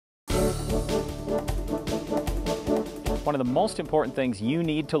One of the most important things you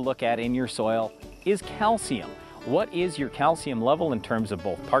need to look at in your soil is calcium. What is your calcium level in terms of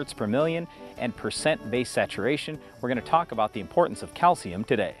both parts per million and percent base saturation? We're going to talk about the importance of calcium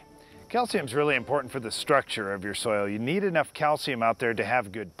today. Calcium is really important for the structure of your soil. You need enough calcium out there to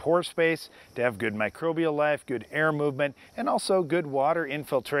have good pore space, to have good microbial life, good air movement, and also good water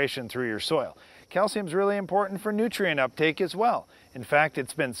infiltration through your soil. Calcium is really important for nutrient uptake as well. In fact,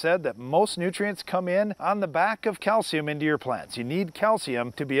 it's been said that most nutrients come in on the back of calcium into your plants. You need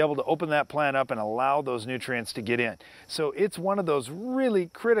calcium to be able to open that plant up and allow those nutrients to get in. So it's one of those really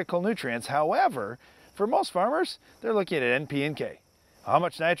critical nutrients. However, for most farmers, they're looking at N, P, and K. How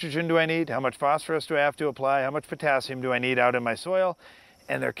much nitrogen do I need? How much phosphorus do I have to apply? How much potassium do I need out in my soil?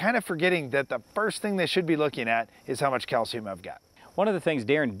 And they're kind of forgetting that the first thing they should be looking at is how much calcium I've got. One of the things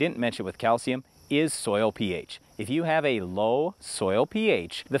Darren didn't mention with calcium is soil pH. If you have a low soil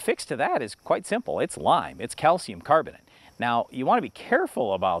pH, the fix to that is quite simple. It's lime, it's calcium carbonate. Now, you want to be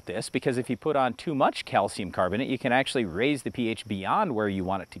careful about this because if you put on too much calcium carbonate, you can actually raise the pH beyond where you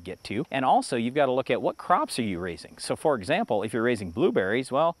want it to get to. And also, you've got to look at what crops are you raising. So for example, if you're raising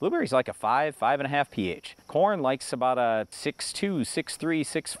blueberries, well, blueberries like a 5, 5.5 pH. Corn likes about a 6.2, 6.3,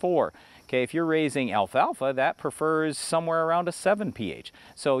 6.4. Okay, if you're raising alfalfa, that prefers somewhere around a 7 pH.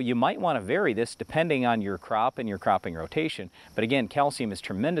 So you might want to vary this depending on your crop and your cropping rotation. But again, calcium is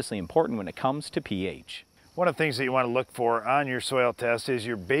tremendously important when it comes to pH. One of the things that you want to look for on your soil test is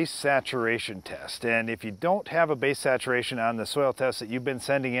your base saturation test. And if you don't have a base saturation on the soil test that you've been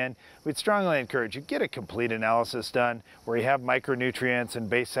sending in, we'd strongly encourage you get a complete analysis done where you have micronutrients and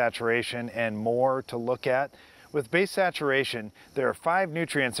base saturation and more to look at. With base saturation, there are 5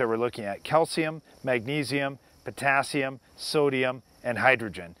 nutrients that we're looking at: calcium, magnesium, potassium, sodium, and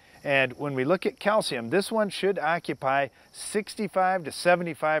hydrogen. And when we look at calcium, this one should occupy 65 to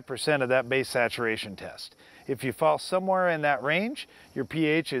 75% of that base saturation test. If you fall somewhere in that range, your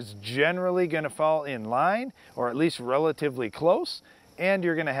pH is generally going to fall in line, or at least relatively close, and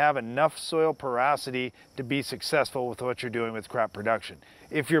you're going to have enough soil porosity to be successful with what you're doing with crop production.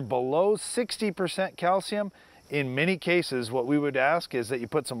 If you're below 60% calcium, in many cases, what we would ask is that you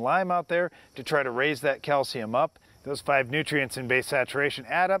put some lime out there to try to raise that calcium up. Those 5 nutrients in base saturation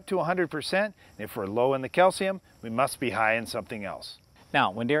add up to 100%. And if we're low in the calcium, we must be high in something else. Now,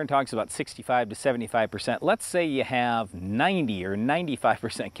 when Darren talks about 65 to 75%, let's say you have 90 or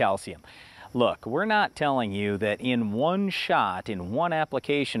 95% calcium. Look, we're not telling you that in one shot, in one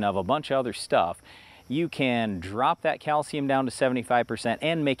application of a bunch of other stuff, you can drop that calcium down to 75%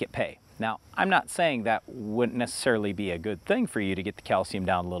 and make it pay. Now, I'm not saying that wouldn't necessarily be a good thing for you to get the calcium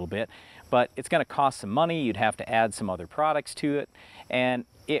down a little bit, but it's going to cost some money. You'd have to add some other products to it, and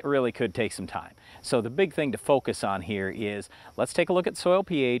it really could take some time. So the big thing to focus on here is let's take a look at soil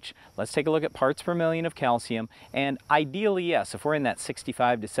pH, let's take a look at parts per million of calcium, and ideally, yes, if we're in that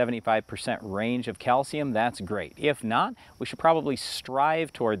 65 to 75% range of calcium, that's great. If not, we should probably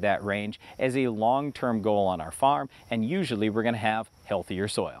strive toward that range as a long-term goal on our farm, and usually we're going to have healthier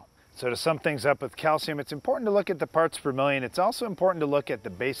soil. So to sum things up with calcium, it's important to look at the parts per million. It's also important to look at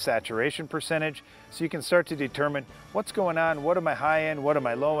the base saturation percentage so you can start to determine what's going on, what am I high in, what am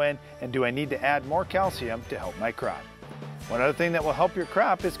I low in, and do I need to add more calcium to help my crop. One other thing that will help your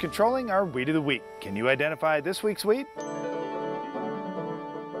crop is controlling our weed of the week. Can you identify this week's weed?